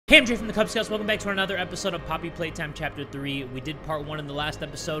Hey, I'm Jay from the Kubz. Welcome back to another episode of Poppy Playtime Chapter 3. We did part 1 in the last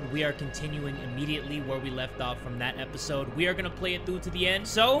episode. We are continuing immediately where we left off from that episode. We are going to play it through to the end.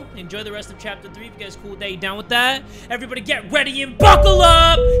 So, enjoy the rest of Chapter 3. If you guys cool day, down with that? Everybody get ready and buckle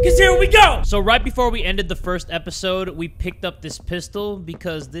up, because here we go! So, right before we ended the first episode, we picked up this pistol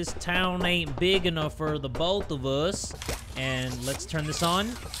because this town ain't big enough for the both of us. And let's turn this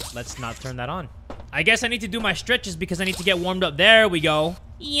on. Let's not turn that on. I guess I need to do my stretches because I need to get warmed up. There we go.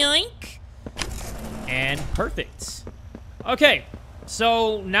 Yoink. And perfect. Okay,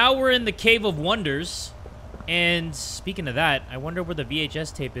 so now we're in the Cave of Wonders. And speaking of that, I wonder where the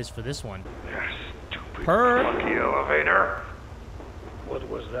VHS tape is for this one. Stupid monkey elevator. What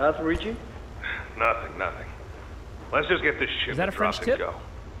was that, Richie? Nothing. Let's just get this shit. Is that a French tip? Go.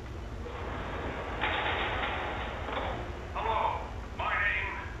 Hello, my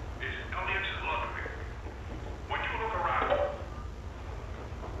name is Elliot Ludwig. Would you look around?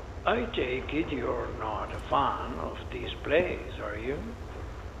 I take it you're not a fan of this place, are you?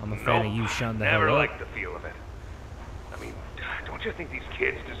 I'm a fan of you, Sean. Never liked the feel of it. I mean, don't you think these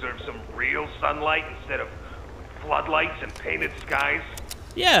kids deserve some real sunlight instead of floodlights and painted skies?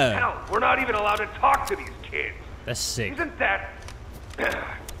 Yeah. Hell, we're not even allowed to talk to these kids. That's sick. Isn't that...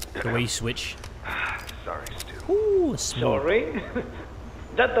 The way you switch. Sorry, Stu. Ooh, smoke. Sorry?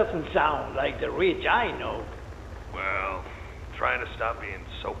 That doesn't sound like the Rich I know. Well, trying to stop being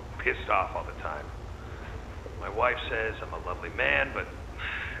so pissed off all the time. My wife says I'm a lovely man, but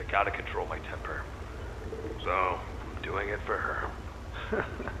I gotta control my temper. So, I'm doing it for her.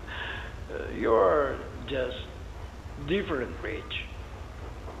 You're just different, Rich.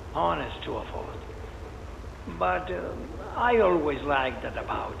 Honest to a fault. But I always liked that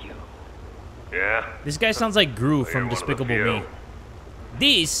about you. Yeah? This guy sounds like Gru from Despicable Me.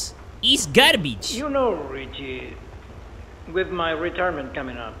 This is garbage. You know, Richie, with my retirement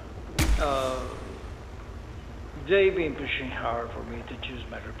coming up, they've been pushing hard for me to choose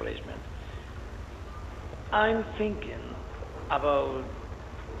my replacement. I'm thinking about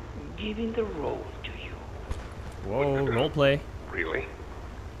giving the role to you. Whoa, roleplay. Really?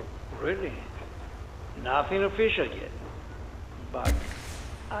 Really? Nothing official yet. But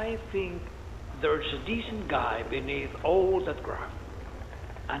I think there's a decent guy beneath all that graft.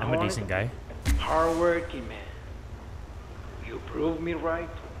 An I'm a decent guy. hard-working man. You prove me right.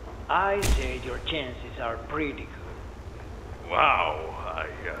 I say your chances are pretty good. Wow.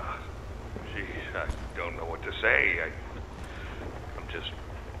 Geez, I don't know what to say. I'm just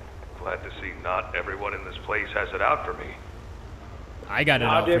glad to see not everyone in this place has it out for me. I got it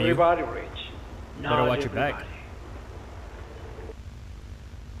out Not for you. everybody, Rich. Better watch your back.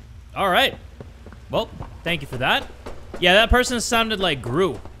 All right. Well, thank you for that. Yeah, that person sounded like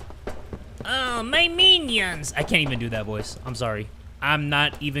Gru. Oh, my minions. I can't even do that voice. I'm sorry. I'm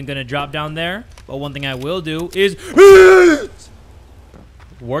not even going to drop down there. But one thing I will do is...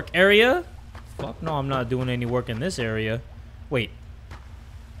 Work area? Fuck no, I'm not doing any work in this area. Wait.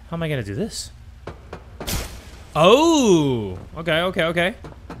 How am I going to do this? Oh. Okay.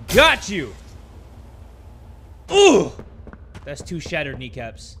 Got you. Ooh. That's 2 shattered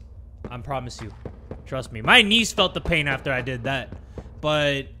kneecaps. I promise you. Trust me. My knees felt the pain after I did that.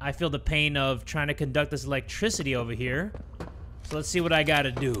 But I feel the pain of trying to conduct this electricity over here. So let's see what I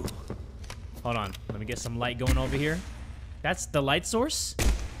gotta do. Hold on. Let me get some light going over here. That's the light source?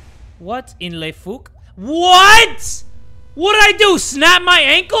 What in le fouc? What? What'd I do? Snap my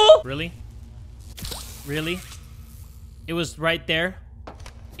ankle? Really? Really? It was right there?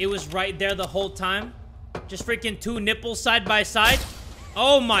 It was right there the whole time? Just freaking 2 nipples side by side?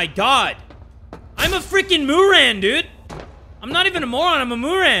 Oh my god. I'm a freaking Muran, dude. I'm not even a moron, I'm a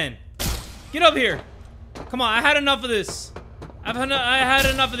Muran. Get up here. Come on, I had enough of this. I had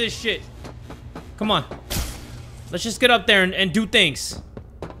enough of this shit. Come on. Let's just get up there and do things.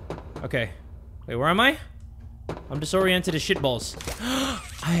 Okay. Wait, where am I? I'm disoriented as shitballs.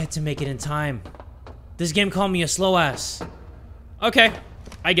 I had to make it in time. This game called me a slow ass. Okay,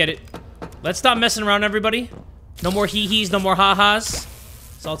 I get it. Let's stop messing around, everybody. No more hee-hees, no more ha-has.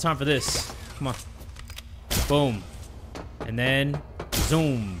 It's all time for this. Come on. Boom. And then,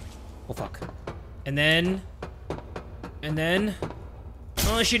 zoom. Oh, fuck. And then,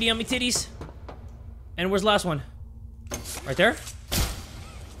 oh, shitty yummy titties. And where's the last one? Right there?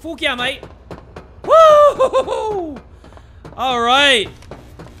 Fuck yeah, mate. Woo! All right.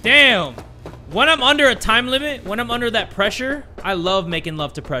 Damn. When I'm under a time limit, when I'm under that pressure, I love making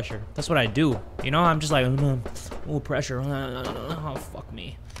love to pressure. That's what I do. You know, I'm just like, oh, pressure. Oh, fuck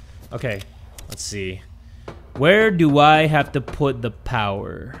me. Okay, let's see. Where do I have to put the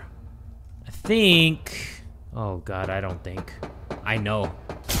power? I think... Oh, God, I don't think. I know.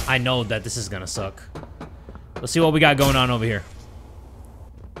 I know that this is gonna suck. Let's see what we got going on over here.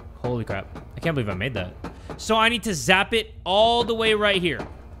 Holy crap. I can't believe I made that. So I need to zap it all the way right here.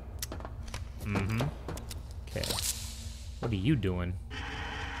 Mm-hmm. Okay. What are you doing?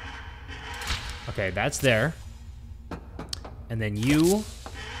 Okay, that's there. And then you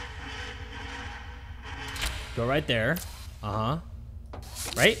go right there. Uh-huh.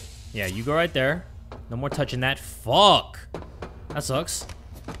 Right? Yeah, you go right there. No more touching that. Fuck. That sucks.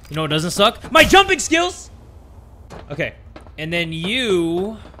 You know what doesn't suck? My jumping skills! Okay. And then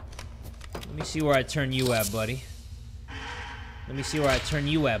you... Let me see where I turn you at, buddy. Let me see where I turn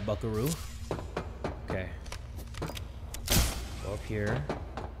you at, buckaroo. Okay. Go up here.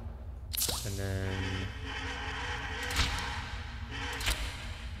 And then...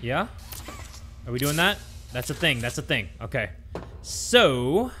 Yeah? Are we doing that? That's a thing. That's a thing. Okay.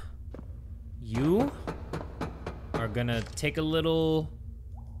 So... You... are gonna take a little...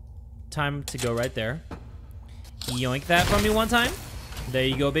 time to go right there. Yoink that from me one time. There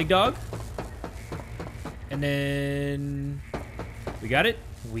you go, big dog. And then... We got it?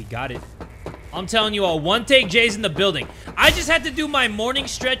 We got it. I'm telling you all, one take Jay's in the building. I just had to do my morning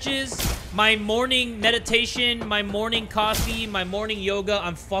stretches, my morning meditation, my morning coffee, my morning yoga.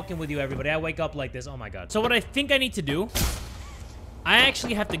 I'm fucking with you, everybody. I wake up like this. Oh my god. So what I think I need to do, I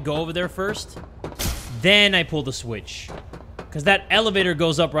actually have to go over there first. Then I pull the switch. Because that elevator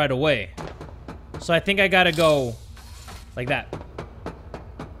goes up right away. So I think I gotta go like that.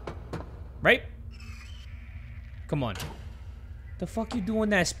 Right? Come on. The fuck you doing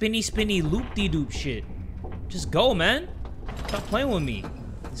that spinny loop-de-doop shit? Just go, man. Stop playing with me.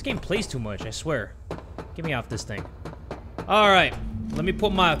 This game plays too much, I swear. Get me off this thing. Alright. Let me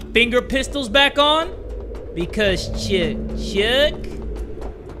put my finger pistols back on. Because Chuck.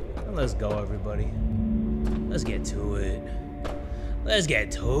 Let's go, everybody. Let's get to it. Let's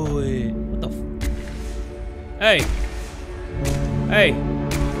get to it. What the f... Hey. Hey.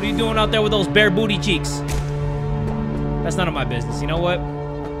 What are you doing out there with those bare booty cheeks? That's none of my business. You know what?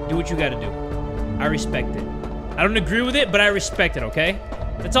 Do what you gotta do. I respect it. I don't agree with it, but I respect it, okay?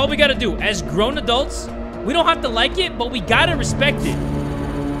 That's all we gotta do. As grown adults, we don't have to like it, but we gotta respect it.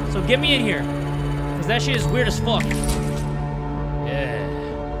 So get me in here. Because that shit is weird as fuck.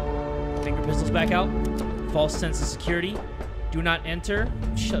 Yeah. Finger pistols back out. False sense of security. Do not enter.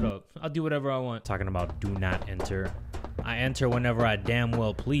 Shut up. I'll do whatever I want. Talking about do not enter. I enter whenever I damn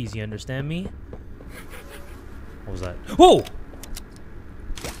well please. You understand me? What was that? Whoa! What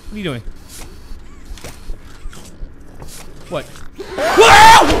are you doing? What?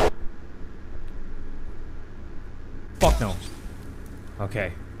 Whoa! Fuck no.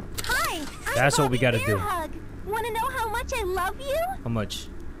 Okay. Hi. That's what we gotta do. Hug. Wanna know how much I love you? How much?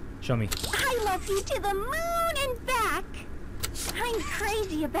 Show me. I love you to the moon and back. I'm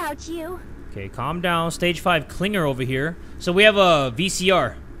crazy about you. Okay, calm down. Stage 5 clinger over here. So we have a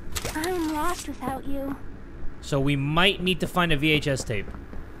VCR. I'm lost without you. So we might need to find a VHS tape.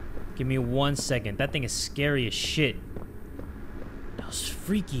 Give me 1 second. That thing is scary as shit. That was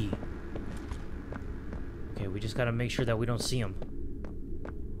freaky. Okay, we just gotta make sure that we don't see him.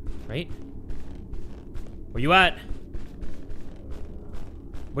 Right? Where you at?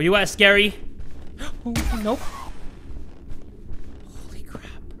 Where you at, scary? Oh, nope. Holy crap.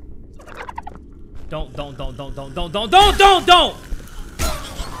 Don't.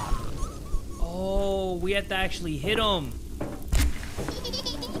 Oh, we have to actually hit him.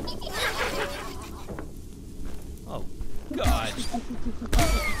 Oh, God.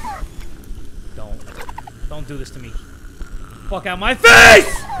 Don't do this to me. Fuck out my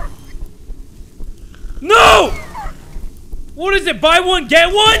face! No! What is it, buy one,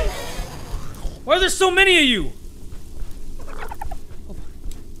 get one? Why are there so many of you?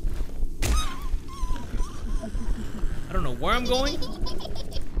 I don't know where I'm going.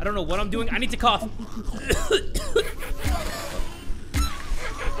 I don't know what I'm doing. I need to cough.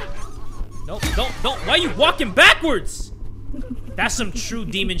 Nope, don't. Why are you walking backwards? That's some true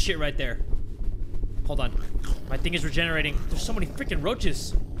demon shit right there. Hold on. My thing is regenerating. There's so many freaking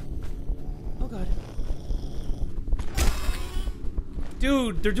roaches. Oh, God.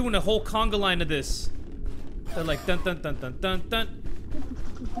 Dude, they're doing a whole conga line of this. They're like dun dun dun dun dun dun.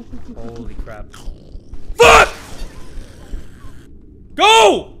 Holy crap. Fuck!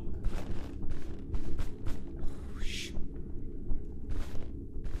 Go!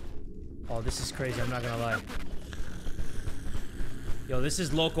 Oh, this is crazy. I'm not gonna lie. Yo, this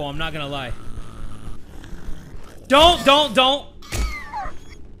is local. I'm not gonna lie. Don't!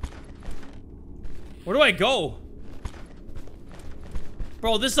 Where do I go?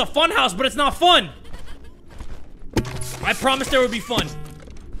 Bro, this is a fun house, but it's not fun. I promised there would be fun.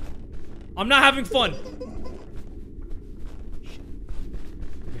 I'm not having fun.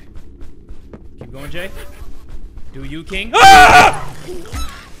 Okay. Keep going, Jay. Do you, King? Ah!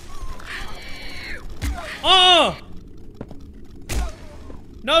 Oh!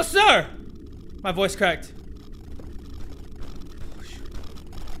 No, sir! My voice cracked.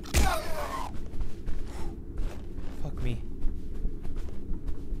 Fuck me.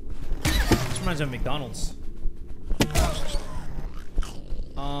 This reminds me of McDonald's.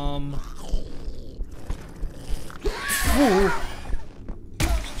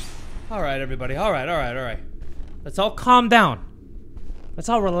 Alright, everybody. Alright. Let's all calm down. Let's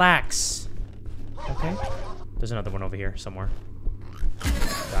all relax. Okay? There's another one over here somewhere.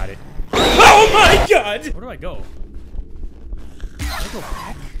 Got it. Oh my god! Where do I go? Do I go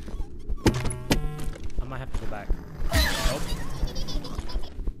back? I might have to go back. Nope.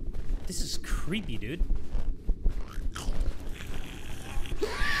 This is creepy, dude.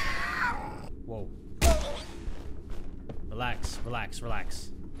 Whoa. Relax.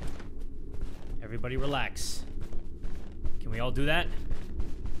 Everybody relax. Can we all do that?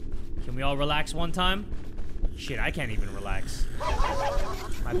 Can we all relax one time? Shit, I can't even relax.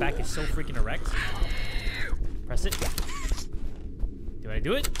 My back is so freaking erect. Press it. Do I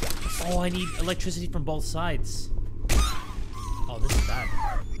do it? Oh, I need electricity from both sides. Oh, this is bad.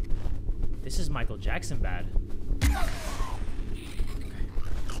 This is Michael Jackson bad.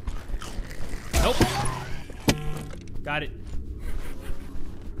 Nope. Got it.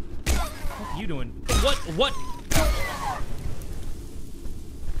 What are you doing? What?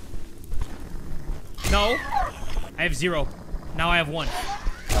 No. I have 0. Now I have 1.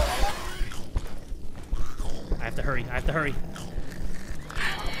 I have to hurry.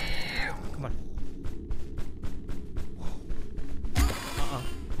 Come on.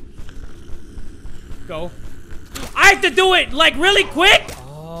 Go. I have to do it, like, really quick!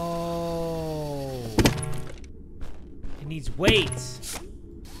 Oh. It needs weight.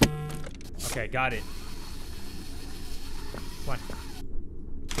 Okay, got it. Come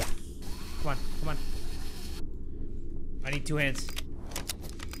on. I need 2 hands.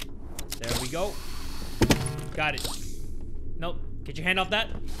 There we go. Got it. Nope. Get your hand off that.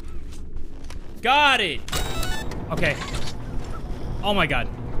 Got it. Okay. Oh my god.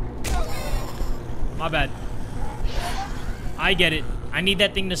 My bad. I get it. I need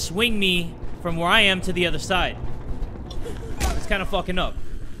that thing to swing me from where I am to the other side. It's kind of fucking up.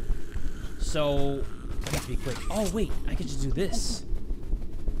 So, I need to be quick. Oh wait, I could just do this.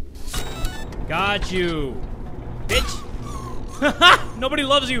 Got you. Bitch. Nobody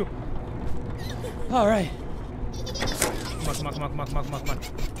loves you. Alright. Come on.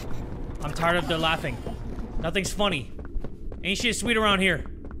 I'm tired of their laughing. Nothing's funny. Ain't shit sweet around here.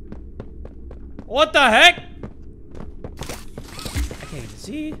 What the heck? I can't even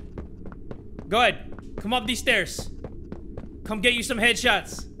see. Go ahead. Come up these stairs. Come get you some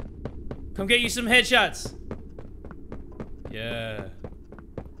headshots. Yeah.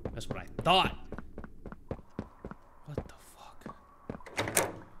 That's what I thought. What the fuck?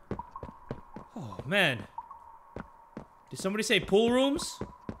 Oh, man. Did somebody say pool rooms?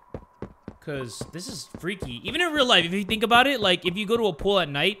 Because this is freaky. Even in real life, if you think about it, like, if you go to a pool at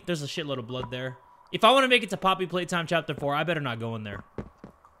night, there's a shitload of blood there. If I want to make it to Poppy Playtime Chapter 4, I better not go in there.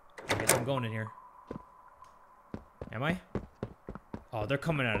 I guess I'm going in here. Am I? Oh, they're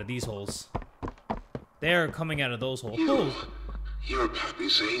coming out of these holes. They're coming out of those holes. You're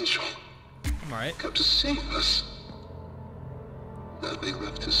Poppy's angel. I'm alright. Come to save us. Nothing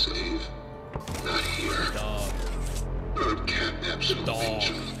left to save. Not here. Dog. Bird CatNap's Dog.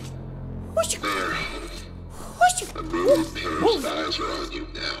 angel. There. A million pairs of eyes are on you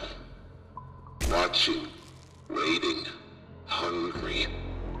now. Watching, waiting, hungry.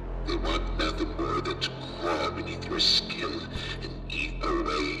 They want nothing more than to crawl beneath your skin and eat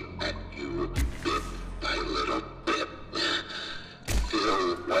away at you bit by little bit.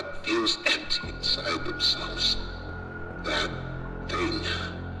 Fill what feels empty inside themselves. That thing.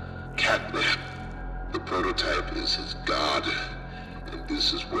 CatNap. The prototype is his god. And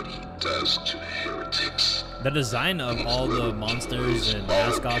this is what he does to heretics. The design of all the monsters and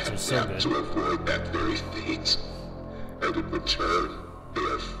mascots are so good. To avoid that very fate. And in return, they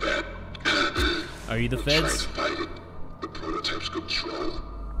are fed. Are you the Try to feds? fight it. The prototype's control.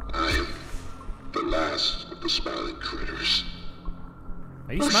 I am the last of the smiling critters.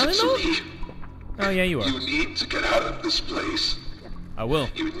 Are you smiling though? Listen to me. Oh yeah, you are. You need to get out of this place. I will.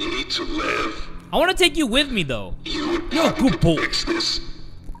 You need to live. I want to take you with me though. You and You're a Poppy good boy. could fix this.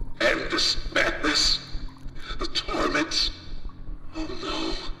 End this madness. The torment. Oh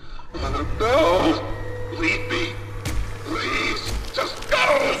no. Oh no. Leave me. Please. Just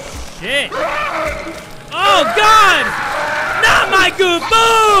go. shit. Oh, God! Not my good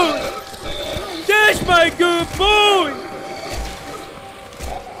boy! That's my good boy!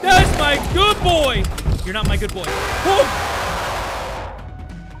 That's my good boy! You're not my good boy. Whoa!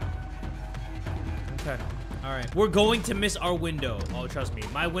 Okay. Alright. We're going to miss our window. Oh, trust me.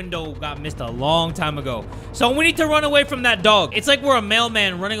 My window got missed a long time ago. So we need to run away from that dog. It's like we're a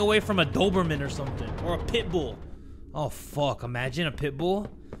mailman running away from a Doberman or something. Or a pit bull. Oh, fuck. Imagine a pit bull.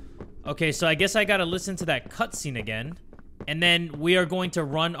 Okay, so I guess I gotta listen to that cutscene again. And then we are going to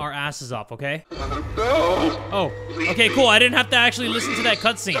run our asses off, okay? Oh, okay, cool. I didn't have to actually listen to that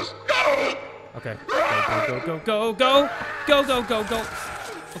cutscene. Okay. Go, go, go, go, go, go, go, go, go.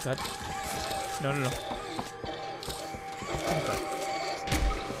 Oh, God. No, no, no.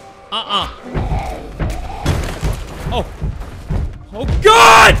 Oh. Oh,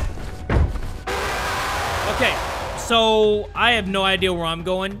 God! Okay. So, I have no idea where I'm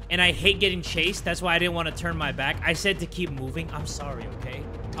going, and I hate getting chased. That's why I didn't want to turn my back. I said to keep moving. I'm sorry, okay?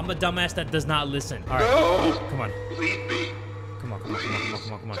 I'm a dumbass that does not listen. All right. Come on. Come on, come on, come on, come on,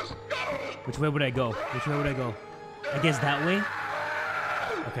 come on, come on. Which way would I go? Which way would I go? I guess that way?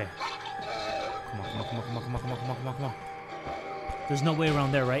 Okay. Come on, come on, come on, come on, come on, come on, come on, come on, come on. There's no way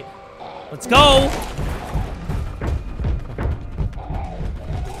around there, right? Let's go!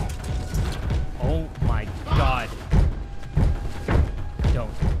 Oh my God. Don't.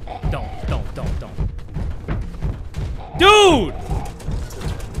 Dude!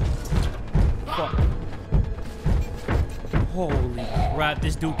 Fuck. Holy crap,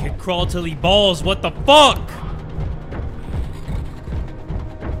 this dude can crawl till he balls. What the fuck?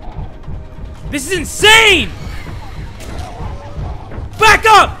 This is insane! Back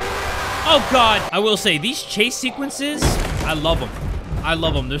up! Oh God. I will say, these chase sequences, I love them. I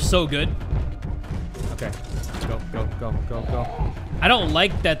love them. They're so good. Okay. Go, go, go, go, go. I don't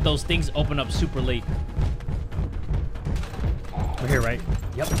like that those things open up super late. We're here, right?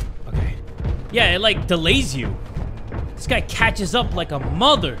 Yep. Okay. Yeah, it like delays you. This guy catches up like a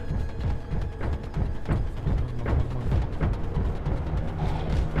mother.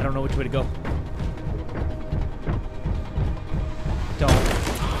 I don't know which way to go. Don't.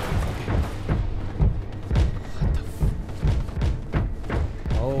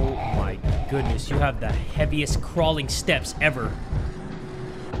 Oh my goodness, you have the heaviest crawling steps ever.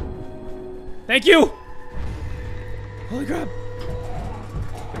 Thank you! Holy crap.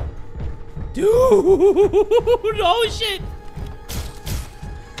 Dude! Oh shit!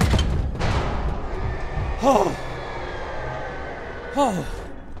 Oh. Oh.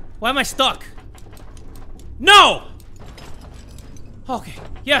 Why am I stuck? No! Okay,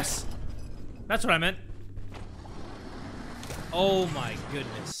 yes. That's what I meant. Oh my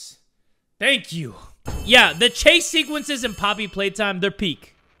goodness. Thank you. Yeah, the chase sequences in Poppy Playtime, they're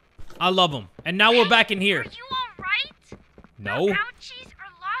peak. I love them. And now we're back in here. Are you alright? No. No ouchies or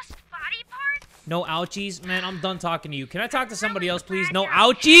lost body parts? No ouchies? Man, I'm done talking to you. Can I talk to somebody else, please? No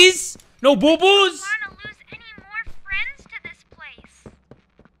ouchies? No boo-boos? I don't want to lose any more friends to this place.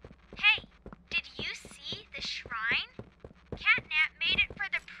 Hey, did you see the shrine? CatNap made it for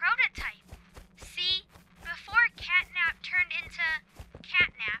the prototype. See, before CatNap turned into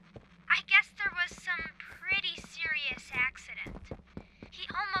CatNap, I guess there was some pretty serious accident. He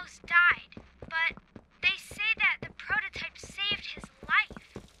almost died, but they say that the prototype saved his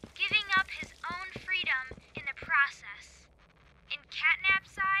life, giving up his own freedom in the process. In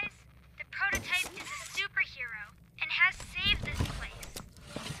CatNap's eyes, the prototype is a superhero and has saved this place.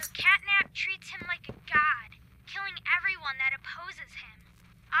 So CatNap treats him like a god, killing everyone that opposes him,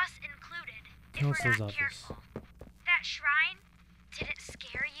 us included, if we're not careful. That shrine, did it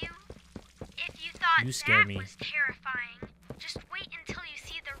scare you? If you thought that was terrifying, just wait until you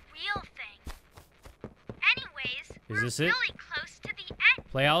see the real thing. Anyways, we're really close to the end.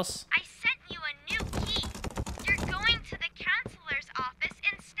 Playhouse? I sent you a new key. You're going to the counselor's office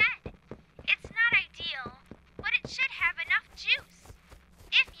instead. It's not ideal, but it should have enough juice.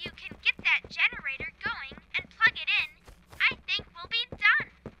 If you can get that generator going and plug it in, I think we'll be done.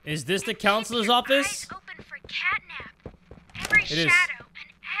 Is this the counselor's office? Eyes open for CatNap. Every shadow and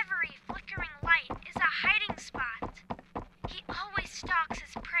every flickering light is a hiding spot. He always stalks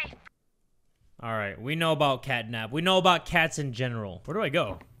his prey. Alright, we know about CatNap. We know about cats in general. Where do I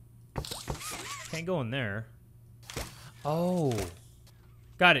go? Can't go in there. Oh.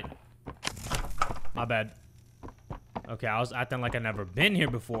 Got it. My bad. Okay, I was acting like I've never been here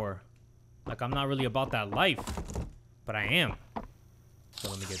before. Like I'm not really about that life. But I am. So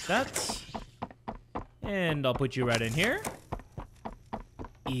let me get that. And I'll put you right in here.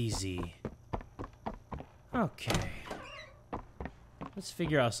 Easy. Okay. Let's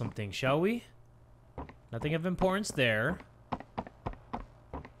figure out something, shall we? Nothing of importance there.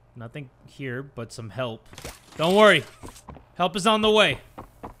 Nothing here, but some help. Don't worry. Help is on the way.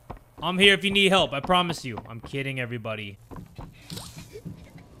 I'm here if you need help, I promise you. I'm kidding, everybody.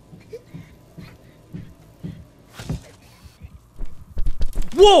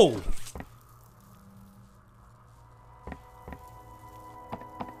 Whoa!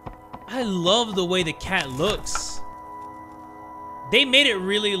 I love the way the cat looks. They made it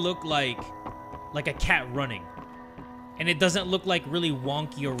really look like a cat running. And it doesn't look like really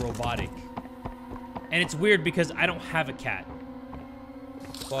wonky or robotic. And it's weird because I don't have a cat.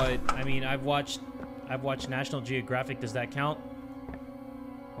 But I mean, I've watched National Geographic. Does that count?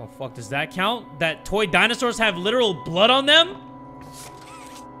 Oh fuck, does that count? That toy dinosaurs have literal blood on them?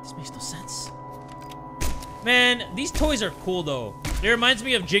 This makes no sense. Man, these toys are cool though. It reminds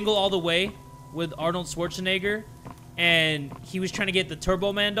me of Jingle All the Way with Arnold Schwarzenegger, and he was trying to get the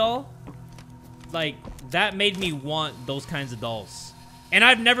Turbo Man doll. Like, that made me want those kinds of dolls. And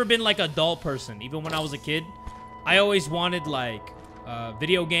I've never been like a doll person, even when I was a kid. I always wanted like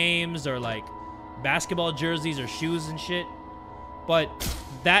video games or like basketball jerseys or shoes and shit. But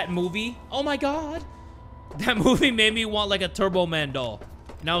that movie, oh my god, that movie made me want like a Turbo Man doll.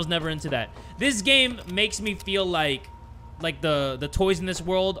 And I was never into that. This game makes me feel like the toys in this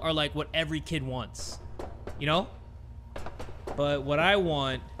world are like what every kid wants. You know? But what I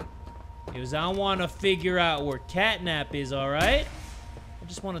want is I want to figure out where CatNap is, alright? I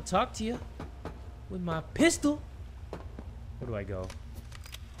just want to talk to you with my pistol. Where do I go?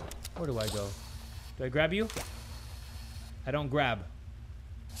 Where do I go? Do I grab you? I don't grab.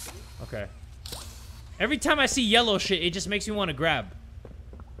 Okay. Every time I see yellow shit, it just makes me want to grab.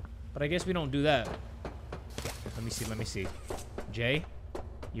 But I guess we don't do that. Let me see, let me see. Jay,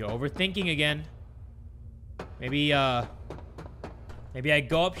 you're overthinking again. Maybe I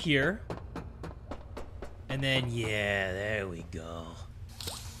go up here. And then, yeah, there we go.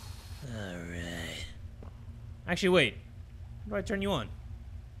 Alright. Actually, wait. How do I turn you on?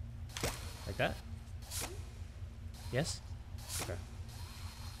 Like that? Yes? Okay.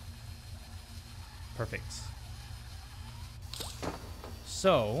 Perfect.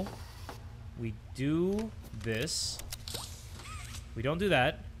 So, we do this. We don't do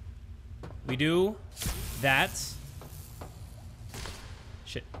that. We do that.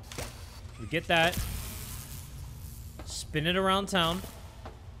 Shit. We get that. Spin it around town.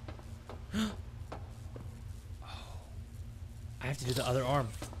 Oh. I have to do the other arm.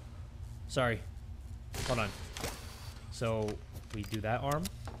 Sorry. Hold on. So, we do that arm.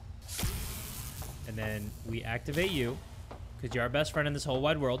 And then we activate you. Because you're our best friend in this whole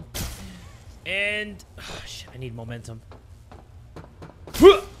wide world. And... oh, shit, I need momentum.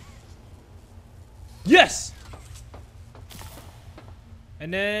 Yes!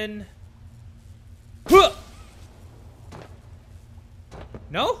 And then...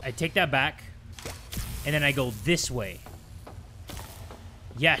 no? I take that back. And then I go this way.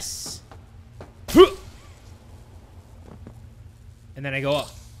 Yes. And then I go up.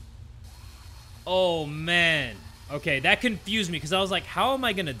 Oh, man. Okay, that confused me because I was like, how am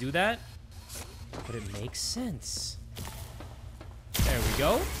I going to do that? But it makes sense. There we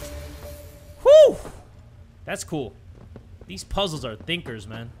go. Whew! That's cool. These puzzles are thinkers,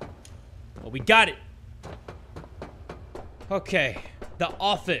 man. But we got it. Okay, the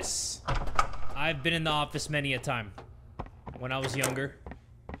office. I've been in the office many a time. When I was younger,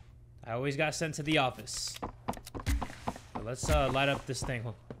 I always got sent to the office. But let's light up this thing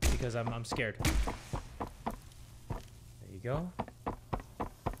because I'm scared. There you go.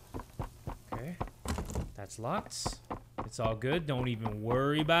 Okay, that's locked. It's all good. Don't even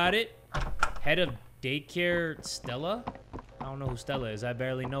worry about it. Head of daycare, Stella? I don't know who Stella is. I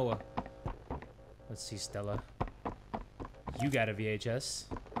barely know her. Let's see, Stella. You got a VHS.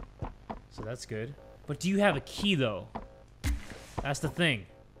 So that's good. But do you have a key, though? That's the thing.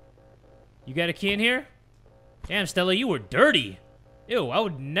 You got a key in here? Damn, Stella, you were dirty. Ew, I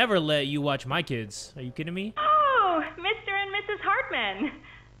would never let you watch my kids. Are you kidding me? Oh, Mr. and Mrs. Hartman.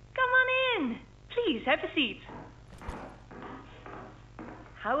 Come on in. Please, have a seat.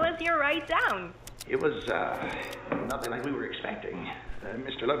 How was your ride down? It was, nothing like we were expecting.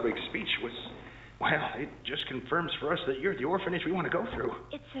 Mr. Ludwig's speech was, well, it just confirms for us that you're the orphanage we want to go through.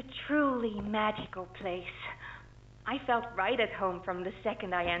 It's a truly magical place. I felt right at home from the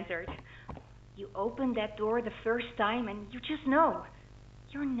second I entered. You open that door the first time and you just know.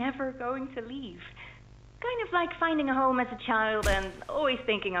 You're never going to leave. Kind of like finding a home as a child and always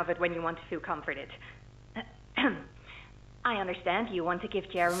thinking of it when you want to feel comforted. I understand you want to give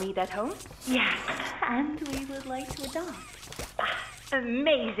Jeremy that home? Yes, and we would like to adopt.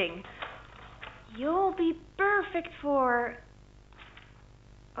 Amazing. You'll be perfect for...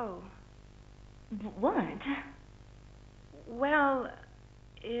 Oh. What? Well,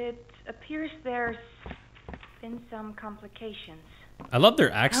 it appears there's been some complications. I love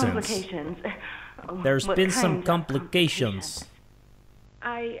their accents. Complications. There's What been some kind of complications.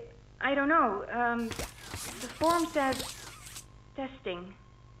 I don't know. The form says testing.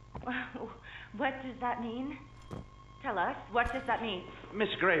 What does that mean? Tell us. What does that mean? Miss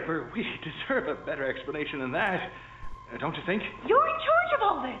Graper, we deserve a better explanation than that. Don't you think? You're in charge of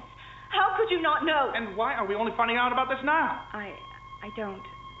all this. How could you not know? And why are we only finding out about this now? I don't.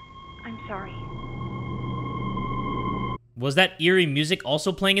 I'm sorry. Was that eerie music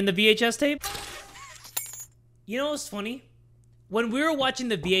also playing in the VHS tape? You know what's funny? When we were watching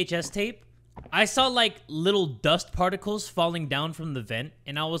the VHS tape, I saw like little dust particles falling down from the vent,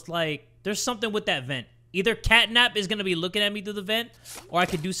 and I was like, there's something with that vent. Either CatNap is gonna be looking at me through the vent, or I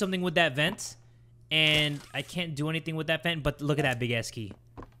could do something with that vent, and I can't do anything with that vent, but look at that big ass key.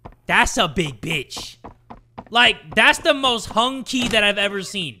 That's a big bitch. Like, that's the most hung key that I've ever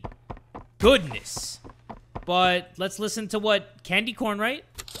seen. Goodness. But let's listen to what Candy Corn, right?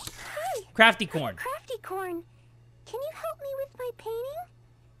 Hi. Crafty Corn. Crafty Corn. Can you help me with my painting?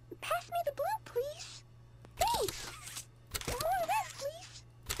 Pass me the blue, please. Thanks. More of that, please.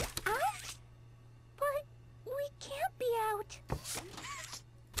 Out? But we can't be out.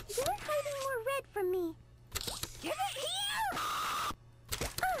 You're hiding more red from me. Give it here!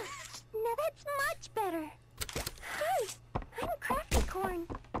 Now that's much better. Hi, I'm Crafty Corn.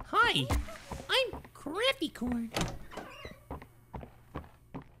 Hi, I'm Crafty Corn.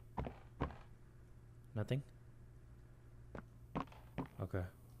 Nothing? Okay.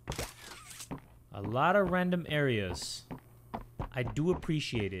 A lot of random areas. I do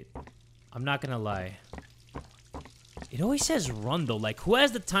appreciate it. I'm not gonna lie. It always says run though. Like, who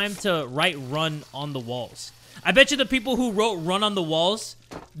has the time to write run on the walls? I bet you the people who wrote run on the walls,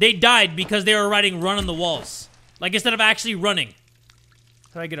 they died because they were writing run on the walls. Like, instead of actually running.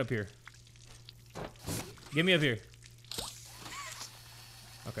 How do I get up here? Get me up here.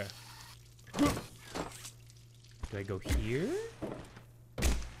 Okay. Do I go here?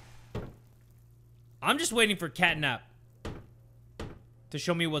 I'm just waiting for CatNap to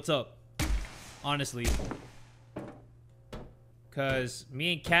show me what's up. Honestly. Because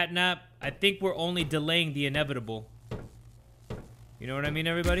me and CatNap, I think we're only delaying the inevitable. You know what I mean,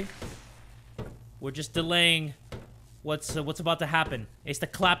 everybody? We're just delaying what's about to happen. It's the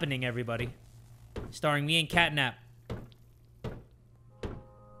clappening, everybody. Starring me and CatNap.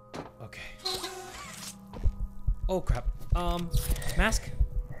 Okay. Oh, crap. Mask?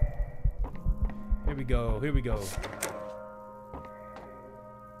 Here we go, here we go.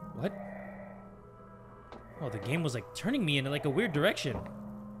 What? Oh, the game was like turning me in like a weird direction.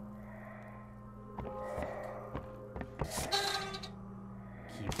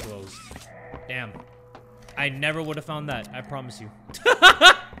 Key closed. Damn. I never would have found that. I promise you.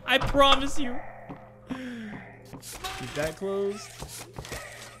 I promise you. Keep that closed.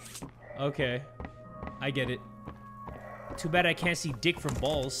 Okay. I get it. Too bad I can't see dick from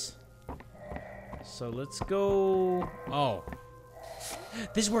balls. So let's go... Oh.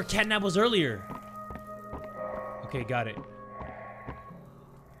 This is where CatNap was earlier. Okay, got it.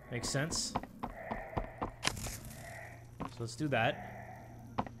 Makes sense. So let's do that.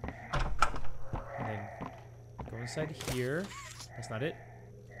 And then go inside here. That's not it.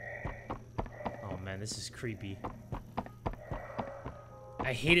 Oh man, this is creepy.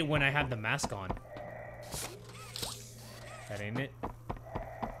 I hate it when I have the mask on. That ain't it.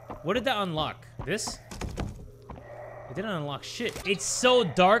 What did that unlock? This? It didn't unlock shit. It's so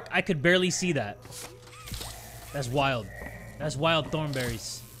dark, I could barely see that. That's wild. That's wild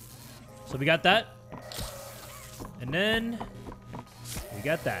thornberries. So we got that. And then we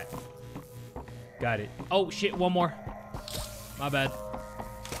got that. Got it. Oh shit, one more. My bad.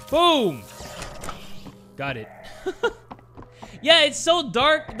 Boom! Got it. Yeah, it's so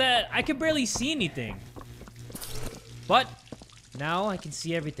dark that I can barely see anything. But now I can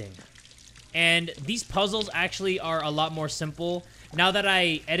see everything. And these puzzles actually are a lot more simple now that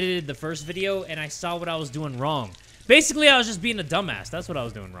I edited the first video and I saw what I was doing wrong. Basically, I was just being a dumbass. That's what I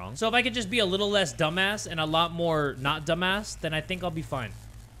was doing wrong. So if I could just be a little less dumbass and a lot more not dumbass, then I think I'll be fine.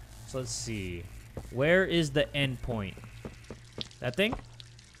 So let's see. Where is the end point? That thing?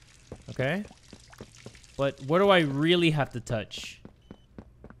 Okay. But where do I really have to touch?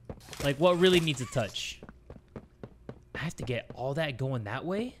 Like, what really needs a touch? I have to get all that going that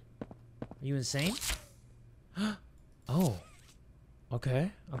way? Are you insane? Oh.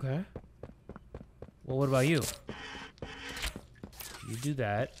 Okay, okay. Well, what about you? You do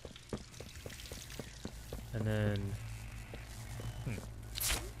that. And then...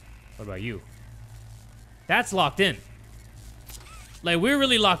 What about you? That's locked in. Like, we're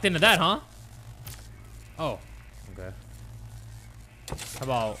really locked into that, huh? Oh, okay.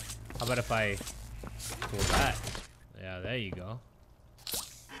 How about if I pull that? Yeah, there you go.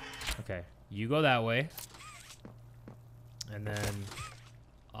 Okay, you go that way. And then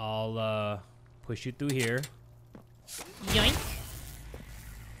I'll push you through here. Yoink.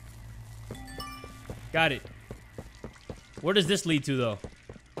 Got it. Where does this lead to, though?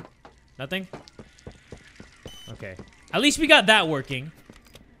 Nothing? Okay. At least we got that working.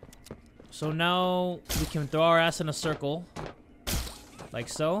 So now we can throw our ass in a circle. Like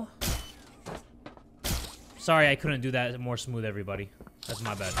so. Sorry, I couldn't do that more smooth, everybody. That's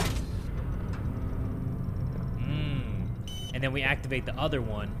my bad. And then we activate the other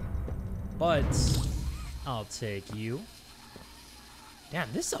one. But I'll take you.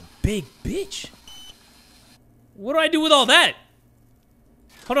 Damn, this is a big bitch. What do I do with all that?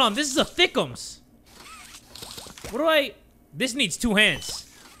 Hold on, this is a thickums. What do I... This needs 2 hands.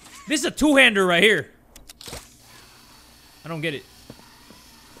 This is a 2-hander right here. I don't get it.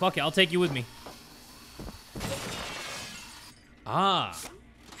 Fuck it, I'll take you with me. Ah.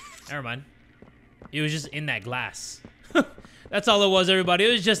 Never mind. It was just in that glass. That's all it was, everybody.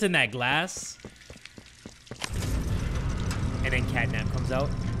 It was just in that glass. And then CatNap comes out.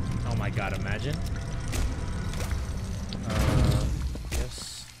 Oh my god, imagine.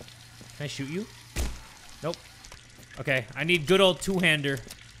 Yes. Can I shoot you? Nope. Okay, I need good old 2-hander.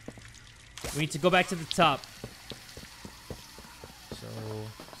 We need to go back to the top. So,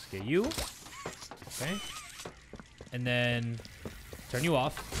 let's get you. Okay. And then turn you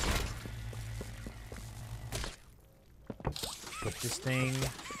off. Put this thing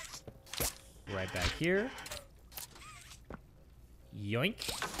right back here. Yoink.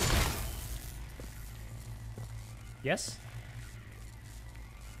 Yes?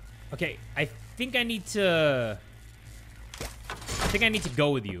 Okay, I think I need to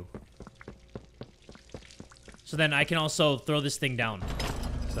go with you. So then I can also throw this thing down.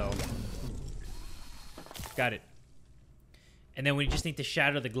 So, got it. And then we just need to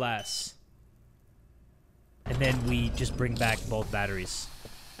shatter the glass. And then we just bring back both batteries.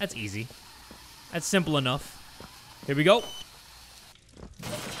 That's easy. That's simple enough. Here we go.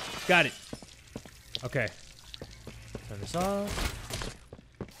 Got it. Okay. Turn this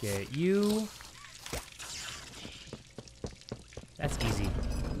off. Get you. That's easy.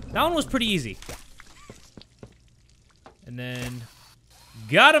 That one was pretty easy. And then...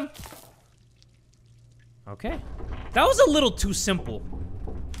 Got him! Okay. That was a little too simple.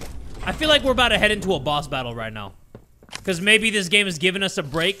 I feel like we're about to head into a boss battle right now. Because maybe this game is giving us a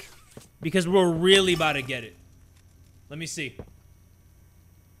break. Because we're really about to get it. Let me see.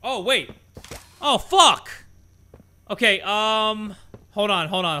 Oh, wait. Oh, fuck! Okay, Hold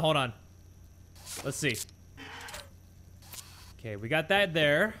on. Let's see. Okay, we got that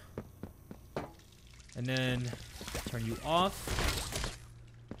there. And then turn you off.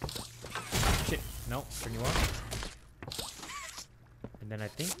 Shit. No, turn you off. And then I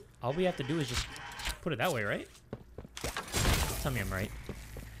think all we have to do is just put it that way, right? Tell me I'm right.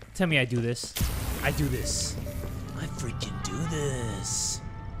 Tell me I do this. I do this. I freaking do this.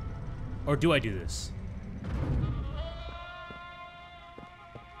 Or do I do this?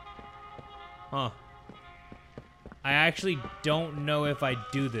 Huh. I actually don't know if I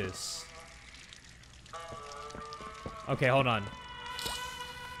do this. Okay, hold on.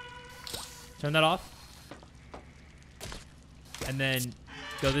 Turn that off. And then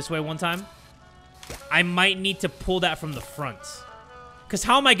go this way one time. I might need to pull that from the front. Because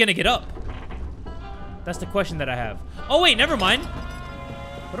how am I going to get up? That's the question that I have. Oh, wait, never mind.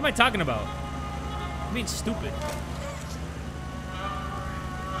 What am I talking about? I'm being stupid.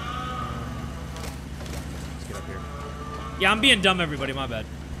 Let's get up here. Yeah, I'm being dumb, everybody. My bad.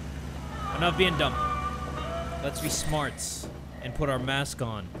 Enough being dumb. Let's be smarts and put our mask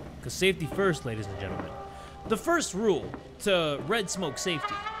on. Because safety first, ladies and gentlemen. The first rule to red smoke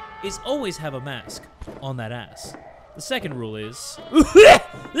safety is always have a mask on that ass. The second rule is...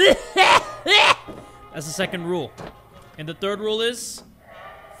 That's the second rule. And the third rule is...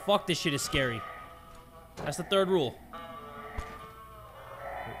 Fuck, this shit is scary. That's the third rule.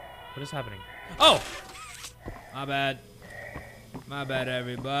 What is happening? Oh! My bad. My bad,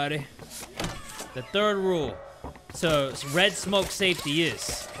 everybody. The third rule to red smoke safety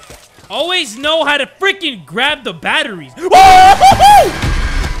is... Always know how to freaking grab the batteries.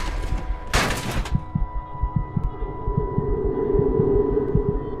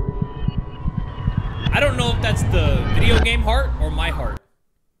 I don't know if that's the video game heart or my heart.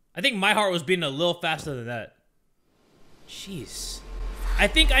 I think my heart was beating a little faster than that. Jeez. I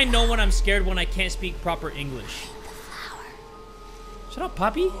think I know when I'm scared when I can't speak proper English. Shut up,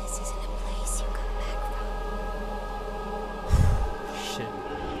 Poppy. This isn't a place you come back from. Shit.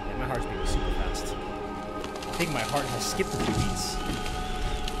 Yeah, my heart's beating super fast. I think my heart has skipped a few beats.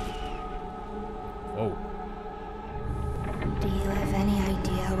 Whoa. Do you have any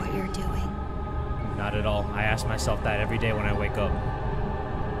idea what you're doing? Not at all. I ask myself that every day when I wake up.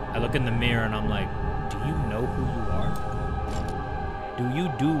 I look in the mirror and I'm like, do you know who you are? Do you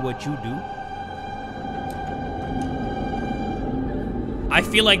do what you do? I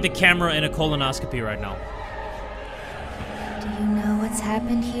feel like the camera in a colonoscopy right now. Do you know what's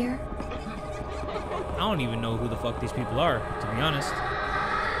happened here? I don't even know who the fuck these people are, to be honest.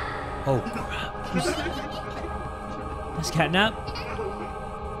 Oh. That's CatNap?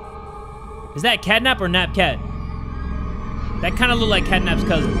 Is that CatNap or Nap Cat? That kind of looked like CatNap's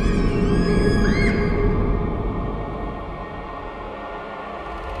cousin. Do you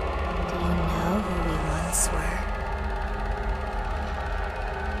know who we once were?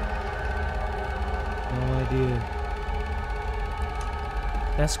 No idea.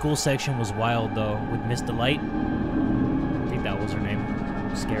 That school section was wild though, with Miss Delight. I think that was her name.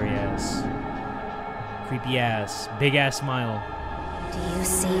 Scary ass. Creepy ass. Big ass smile. Do you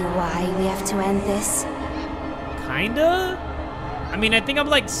see why we have to end this? Kinda? I mean, I think I'm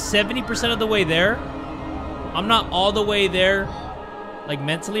like 70% of the way there. I'm not all the way there, like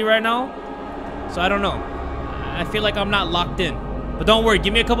mentally right now. So I don't know. I feel like I'm not locked in. But don't worry,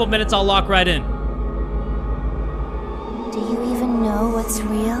 give me a couple minutes, I'll lock right in. Do you even know what's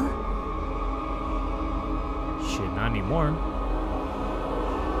real? Shit, not anymore.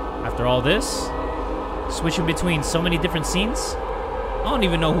 After all this, switching between so many different scenes, I don't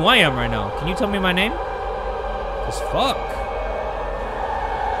even know who I am right now. Can you tell me my name? 'Cause fuck.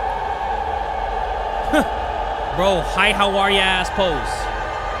 Bro, hi, how are ya ass pose.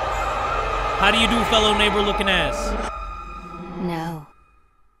 How do you do, fellow neighbor looking ass? No,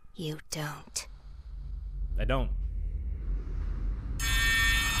 you don't. I don't.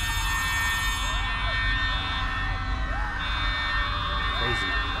 Crazy.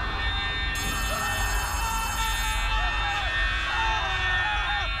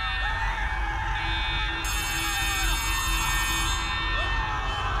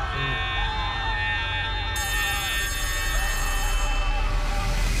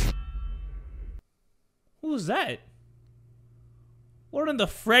 Who was that? What in the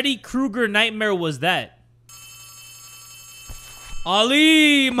Freddy Krueger nightmare was that?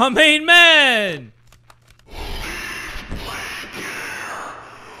 Ali, my main man!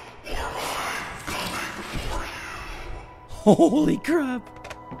 Holy crap.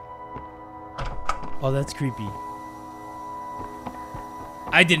 Oh, that's creepy.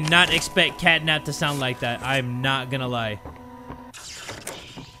 I did not expect CatNap to sound like that. I'm not gonna lie.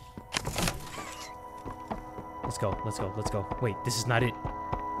 Let's go, let's go, let's go. Wait, this is not it.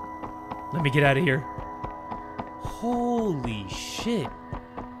 Let me get out of here. Holy shit.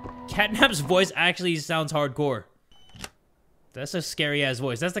 CatNap's voice actually sounds hardcore. That's a scary ass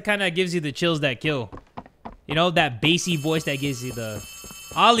voice. That's the kind that gives you the chills that kill. You know, that bassy voice that gives you the...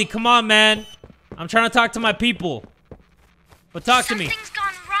 Ollie, come on, man. I'm trying to talk to my people. But talk to me. Something's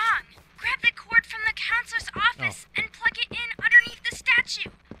gone wrong. Grab the cord from the counselor's office and plug it in underneath the statue.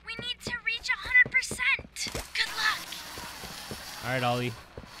 We need to reach 100%. Good luck. All right, Ollie.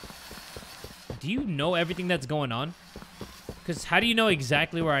 Do you know everything that's going on? Because how do you know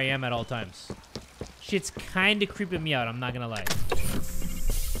exactly where I am at all times? Shit's kind of creeping me out, I'm not going to lie.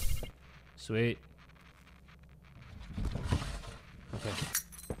 Sweet. Okay.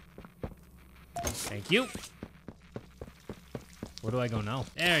 Thank you. Where do I go now?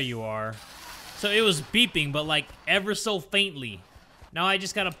 There you are. So it was beeping, but like ever so faintly. Now I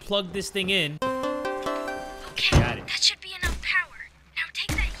just gotta plug this thing in. Okay, Got it. that should be enough power. Now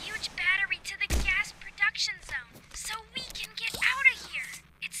take that huge battery to the gas production zone so we can get out of here.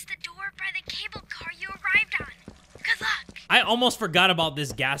 It's the door by the cable car you arrived on. Good luck. I almost forgot about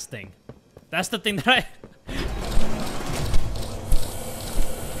this gas thing. That's the thing that I...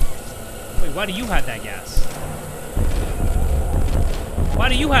 Wait, why do you have that gas? Why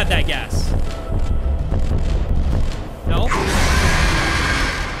do you have that gas? No?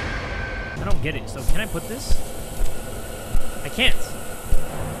 I don't get it. So can I put this? I can't.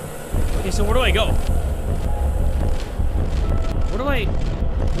 Okay, so where do I go? Where do I...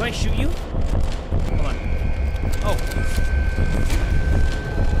 Do I shoot you? Come on. Oh.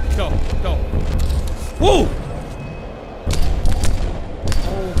 Go, go. Whoa!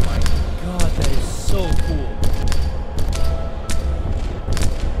 Oh my god, that is so cool.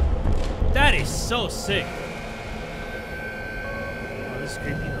 That is so sick. Oh, this is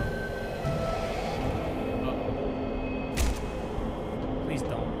creepy though. Oh. Please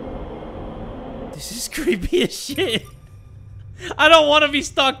don't. This is creepy as shit. I don't want to be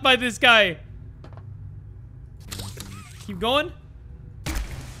stalked by this guy. Keep going.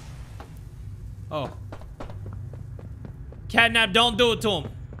 Oh. CatNap, don't do it to him.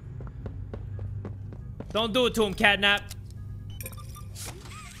 Don't do it to him, CatNap.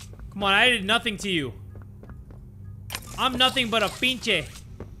 Come on, I did nothing to you. I'm nothing but a pinche.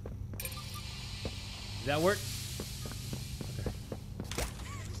 Does that work?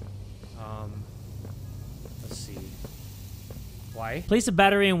 Okay. Let's see. Why? Place a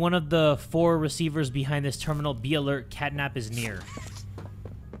battery in one of the 4 receivers behind this terminal. Be alert, CatNap is near.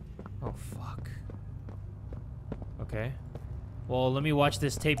 Oh, fuck. Okay. Well, let me watch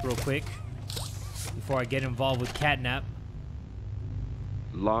this tape real quick before I get involved with CatNap.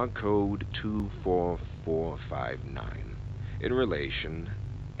 Log code 24459. In relation,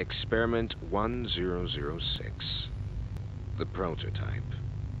 experiment 1006. The prototype.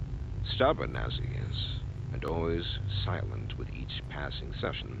 Stubborn as he is, and always silent with each passing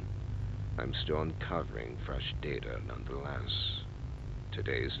session, I'm still uncovering fresh data nonetheless.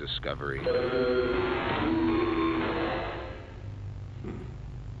 Today's discovery.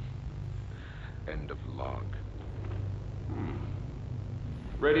 End of log.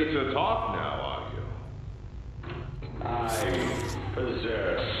 Ready to talk now, are you? I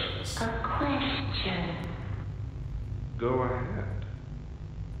possess A question. Go ahead.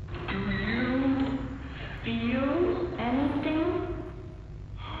 Do you feel anything?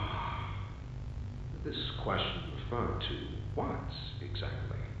 This question referred to what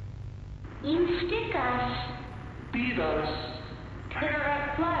exactly? You stick us, beat us. tear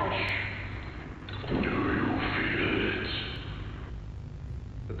at flesh. Do you feel it?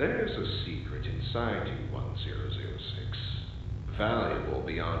 There's a secret inside you, 1006. Valuable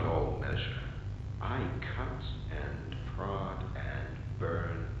beyond all measure. I cut and prod and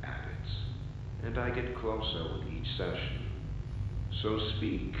burn at it. And I get closer with each session. So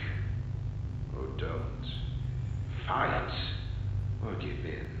speak. Or don't. Fight. Or give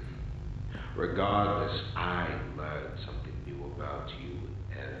in. Regardless, I learn something new about you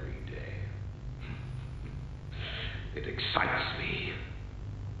every day. It excites me.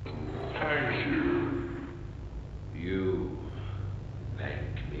 Thank you. You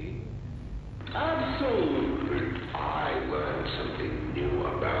thank me? Absolutely. I learn something new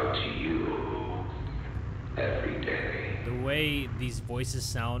about you every day. The way these voices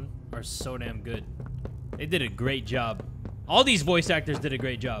sound are so damn good. They did a great job. All these voice actors did a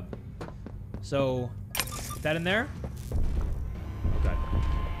great job. So, put that in there. Okay.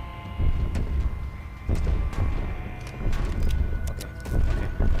 Okay.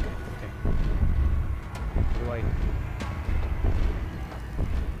 What do I...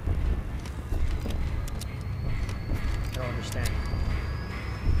 I don't understand.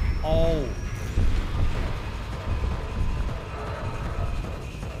 Oh.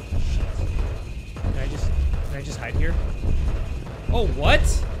 Can I just hide here? Oh, what?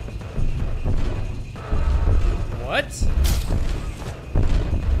 What?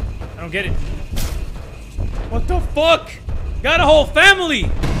 I don't get it. What the fuck? Got a whole family!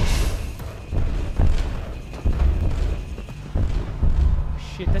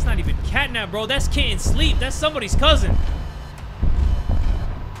 Shit, that's not even CatNap, bro. That's Kitten Sleep. That's somebody's cousin.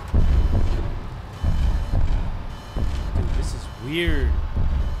 Dude, this is weird.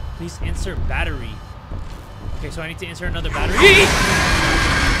 Please insert battery. Okay, so I need to insert another battery.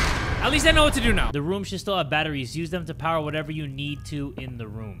 At least I know what to do now. The room should still have batteries. Use them to power whatever you need to in the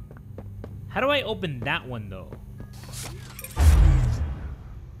room. How do I open that one, though?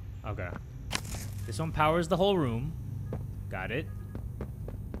 Okay. This one powers the whole room. Got it.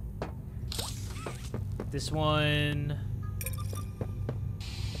 This one...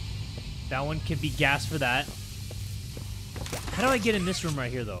 That one can be gas for that. How do I get in this room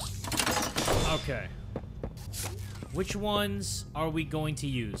right here, though? Okay. Which ones are we going to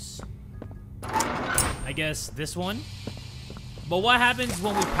use? I guess this one. But what happens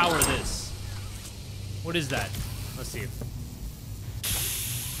when we power this? What is that? Let's see.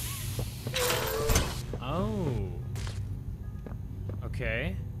 Oh.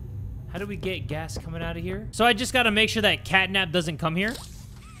 Okay. How do we get gas coming out of here? So I just gotta make sure that CatNap doesn't come here?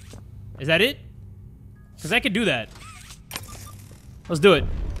 Is that it? Because I could do that. Let's do it.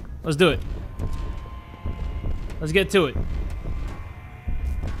 Let's do it. Let's get to it.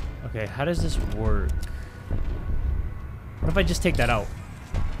 Okay, how does this work? What if I just take that out?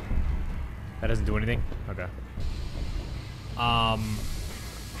 That doesn't do anything? Okay.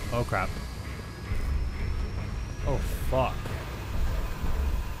 Oh crap. Oh fuck.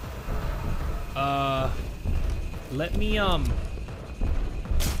 Let me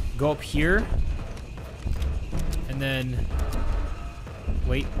go up here and then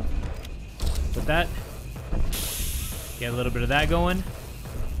wait. With that. Get a little bit of that going.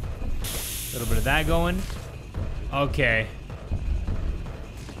 A little bit of that going. Okay.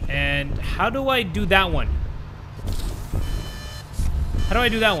 And how do I do that one? How do I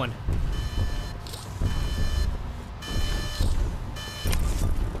do that one?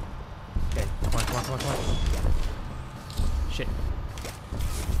 Okay, come on, come on, come on, come on. Shit.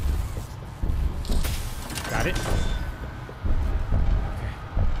 Got it. Okay.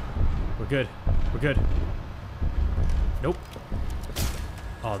 We're good. We're good. Nope.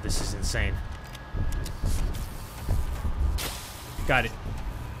 Oh, this is insane. Got it.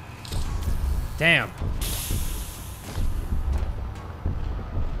 Damn.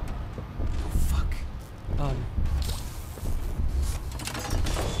 Fuck.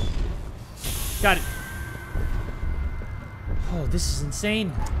 Got it. Oh, this is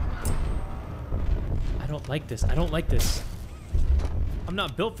insane. I don't like this. I don't like this. I'm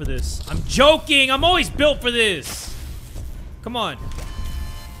not built for this. I'm joking. I'm always built for this. Come on.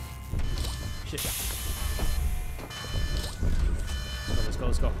 Shit. Let's go,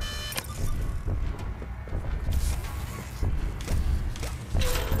 let's go, let's go.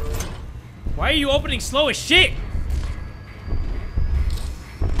 Why are you opening slow as shit?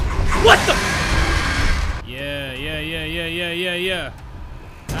 What the? Yeah.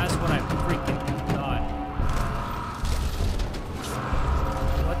 That's what I freaking thought.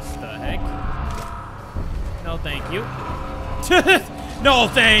 What the heck? No, thank you. No,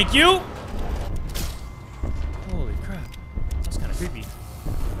 thank you. Holy crap. That's kind of creepy.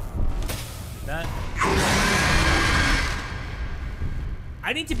 That.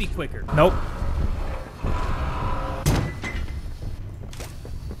 I need to be quicker. Nope.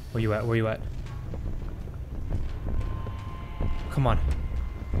 Where you at? Where you at? Come on.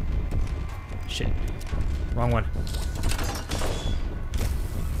 Shit. Wrong one.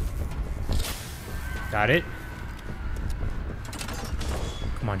 Got it.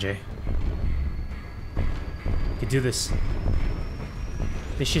 Come on, Jay. You can do this.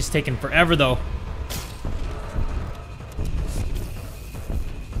 This shit's taking forever, though.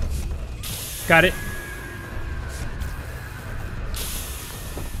 Got it.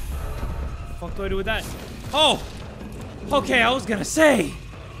 What the fuck do I do with that? Oh! Okay, I was gonna say.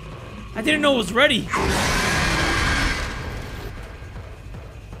 I didn't know it was ready.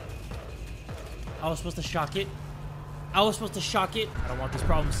 I was supposed to shock it. I was supposed to shock it. I don't want these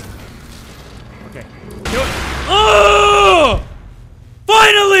problems. Okay. Do it. Oh!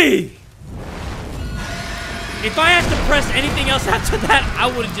 Finally! If I had to press anything else after that, I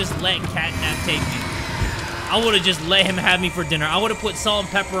would have just let CatNap take me. I would have just let him have me for dinner. I would have put salt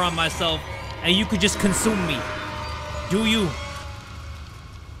and pepper on myself, and you could just consume me. Do you?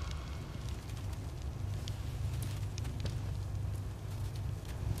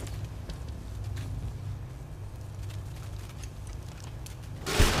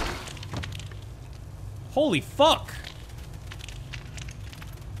 Holy fuck!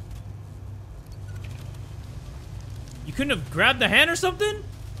 You couldn't have grabbed the hand or something?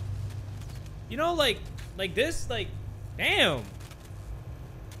 You know, like this? Like, damn.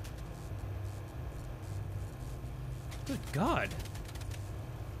 Good God.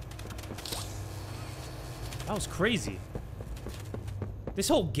 That was crazy. This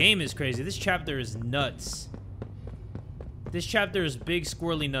whole game is crazy. This chapter is nuts. This chapter is big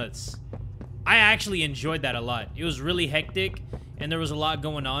squirrely nuts. I actually enjoyed that a lot. It was really hectic and there was a lot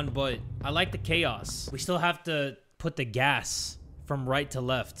going on, but I like the chaos. We still have to put the gas from right to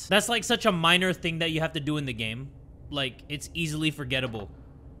left. That's like such a minor thing that you have to do in the game. Like, it's easily forgettable.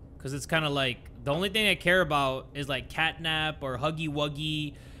 Because it's kind of like, the only thing I care about is like CatNap or Huggy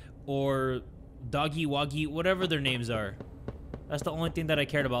Wuggy or Doggy Woggy, whatever their names are. That's the only thing that I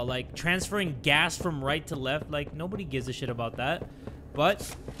cared about. Like, transferring gas from right to left, like, nobody gives a shit about that.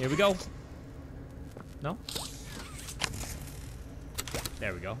 But, here we go. No?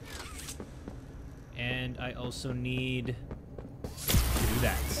 There we go. And I also need to do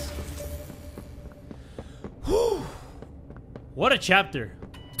that. Whew! What a chapter.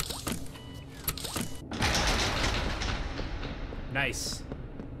 Nice.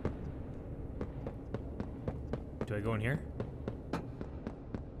 Do I go in here?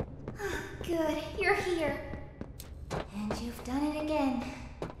 Good, you're here. And you've done it again.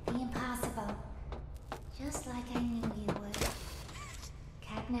 The impossible. Just like I knew you would.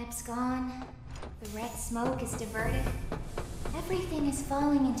 CatNap's gone. The red smoke is diverted. Everything is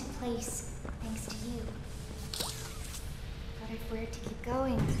falling into place, thanks to you. But if we're to keep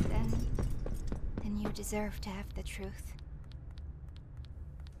going, then you deserve to have the truth.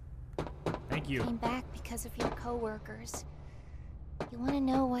 Thank you. Came back because of your coworkers. You want to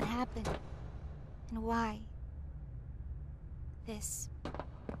know what happened and why. This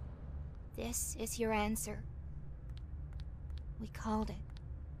is your answer. We called it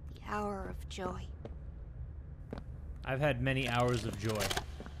the hour of joy. I've had many hours of joy.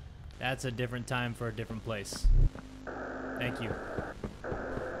 That's a different time for a different place. Thank you.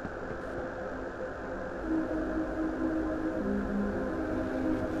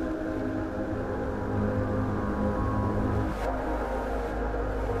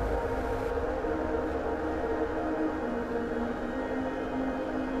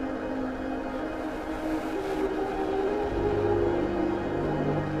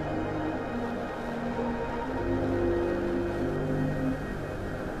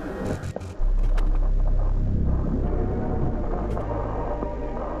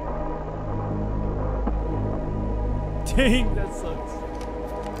 Dang, that sucks.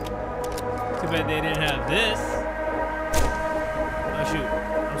 Too bad they didn't have this. Oh shoot,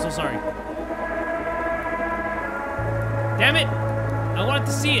 I'm so sorry. Damn it! I wanted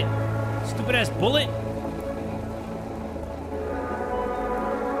to see it. Stupid ass bullet.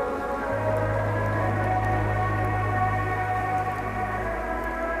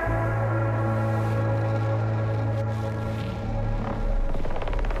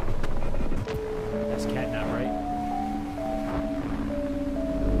 That's CatNap, right?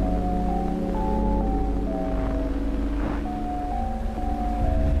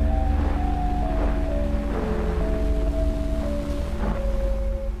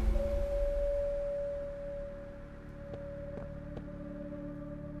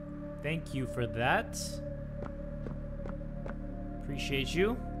 Thank you for that. Appreciate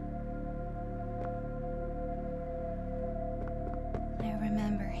you. I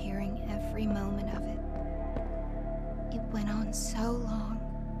remember hearing every moment of it. It went on so long,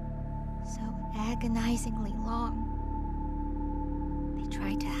 so agonizingly long. They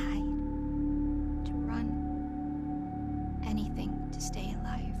tried to hide, to run, anything to stay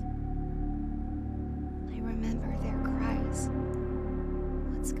alive. I remember their cries.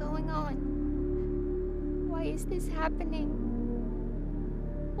 What's going on? Why is this happening?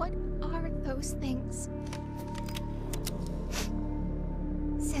 What are those things?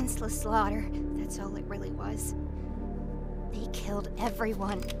 Senseless slaughter, that's all it really was. They killed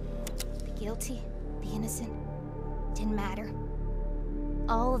everyone. The guilty, the innocent, didn't matter.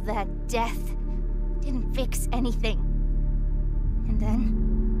 All of that death didn't fix anything. And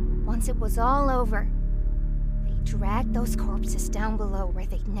then, once it was all over, they dragged those corpses down below where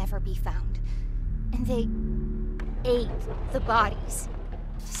they'd never be found. And they ate the bodies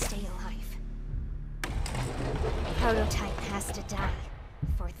to stay alive. The prototype has to die.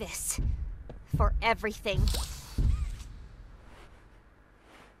 For this. For everything.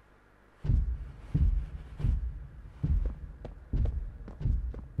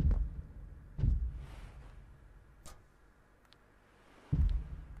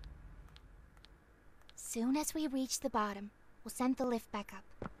 Soon as we reach the bottom, we'll send the lift back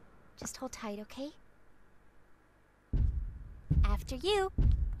up. Just hold tight, okay? After you.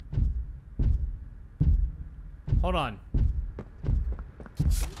 Hold on.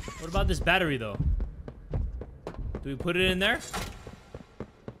 What about this battery, though? Do we put it in there?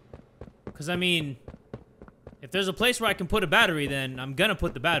 Because, I mean, if there's a place where I can put a battery, then I'm gonna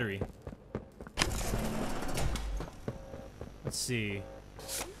put the battery. Let's see.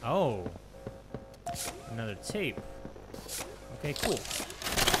 Oh. Another tape. Okay, cool.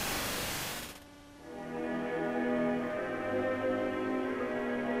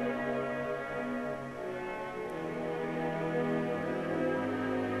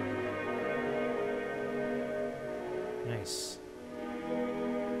 Nice.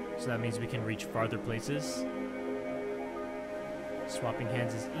 So that means we can reach farther places. Swapping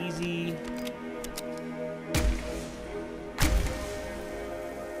hands is easy.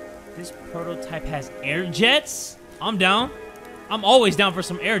 This prototype has air jets? I'm down. I'm always down for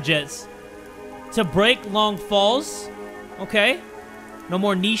some air jets. To break long falls. Okay. No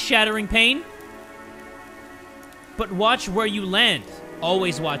more knee-shattering pain. But watch where you land.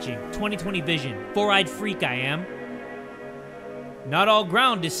 Always watching. 20/20 vision. Four-eyed freak I am. Not all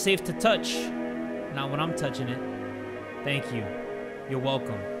ground is safe to touch. Not when I'm touching it. Thank you. You're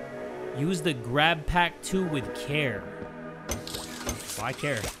welcome. Use the grab pack 2 with care. Oh, I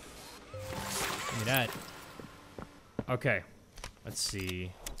care. Give me that. Okay. Let's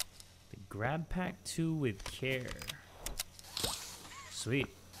see. Grab pack 2 with care. Sweet.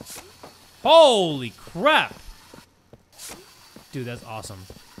 Holy crap! Dude, that's awesome.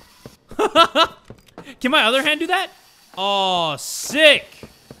 Can my other hand do that? Oh, sick!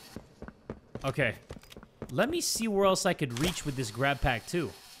 Okay. Let me see where else I could reach with this grab pack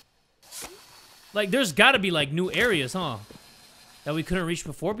too. Like, there's gotta be like new areas, huh? That we couldn't reach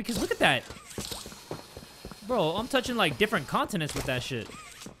before, because look at that. Bro, I'm touching like different continents with that shit.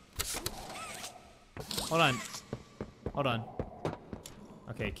 Hold on. Hold on.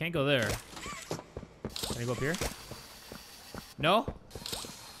 Okay, can't go there. Can I go up here? No?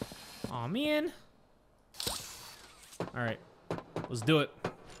 Aw, man. Alright. Let's do it.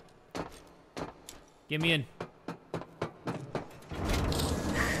 Get me in.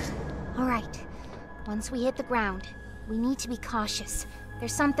 All right. Once we hit the ground, we need to be cautious.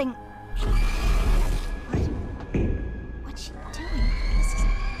 There's something... What? What's she doing? This is...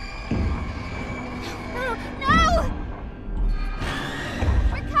 No! No!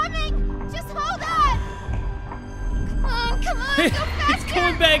 We're coming! Just hold on! Come on, go faster! It's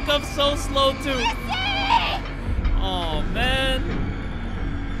going back up so slow, too. Missy! Oh, man.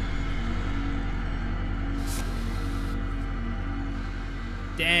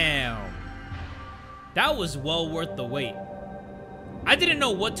 Damn. That was well worth the wait. I didn't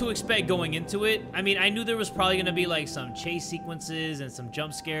know what to expect going into it. I mean, I knew there was probably going to be like some chase sequences and some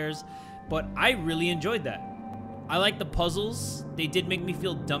jump scares, but I really enjoyed that. I like the puzzles. They did make me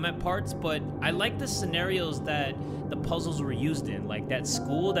feel dumb at parts, but I like the scenarios that the puzzles were used in. Like that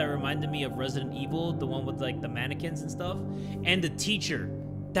school that reminded me of Resident Evil, the one with like the mannequins and stuff. And the teacher.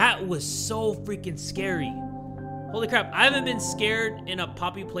 That was so freaking scary. Holy crap, I haven't been scared in a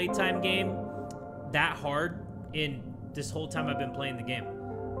Poppy Playtime game that hard in this whole time I've been playing the game.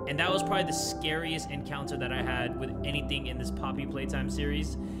 And that was probably the scariest encounter that I had with anything in this Poppy Playtime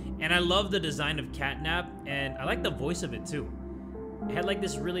series. And I love the design of CatNap, and I like the voice of it too. It had like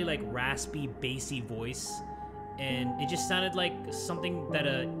this really like raspy, bassy voice, and it just sounded like something that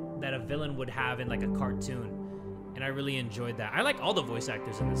a villain would have in like a cartoon. And I really enjoyed that. I like all the voice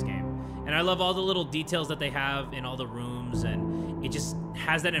actors in this game. And I love all the little details that they have in all the rooms, and it just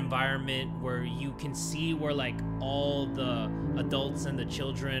has that environment where you can see where like all the adults and the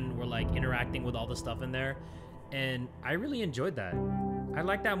children were like interacting with all the stuff in there. And I really enjoyed that. I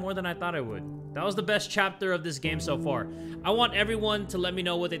like that more than I thought I would. That was the best chapter of this game so far. I want everyone to let me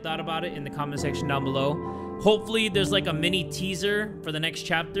know what they thought about it in the comment section down below. Hopefully there's like a mini teaser for the next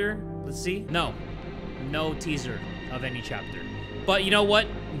chapter. Let's see. No teaser of any chapter. But you know what?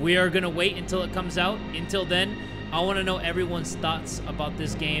 We are gonna wait until it comes out. Until then, I want to know everyone's thoughts about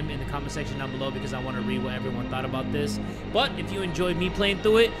this game in the comment section down below, because I want to read what everyone thought about this. But if you enjoyed me playing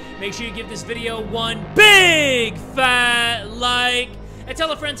through it, make sure you give this video one big fat like. And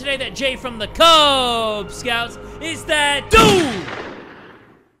tell a friend today that Jay from the Kubz Scouts is that dude!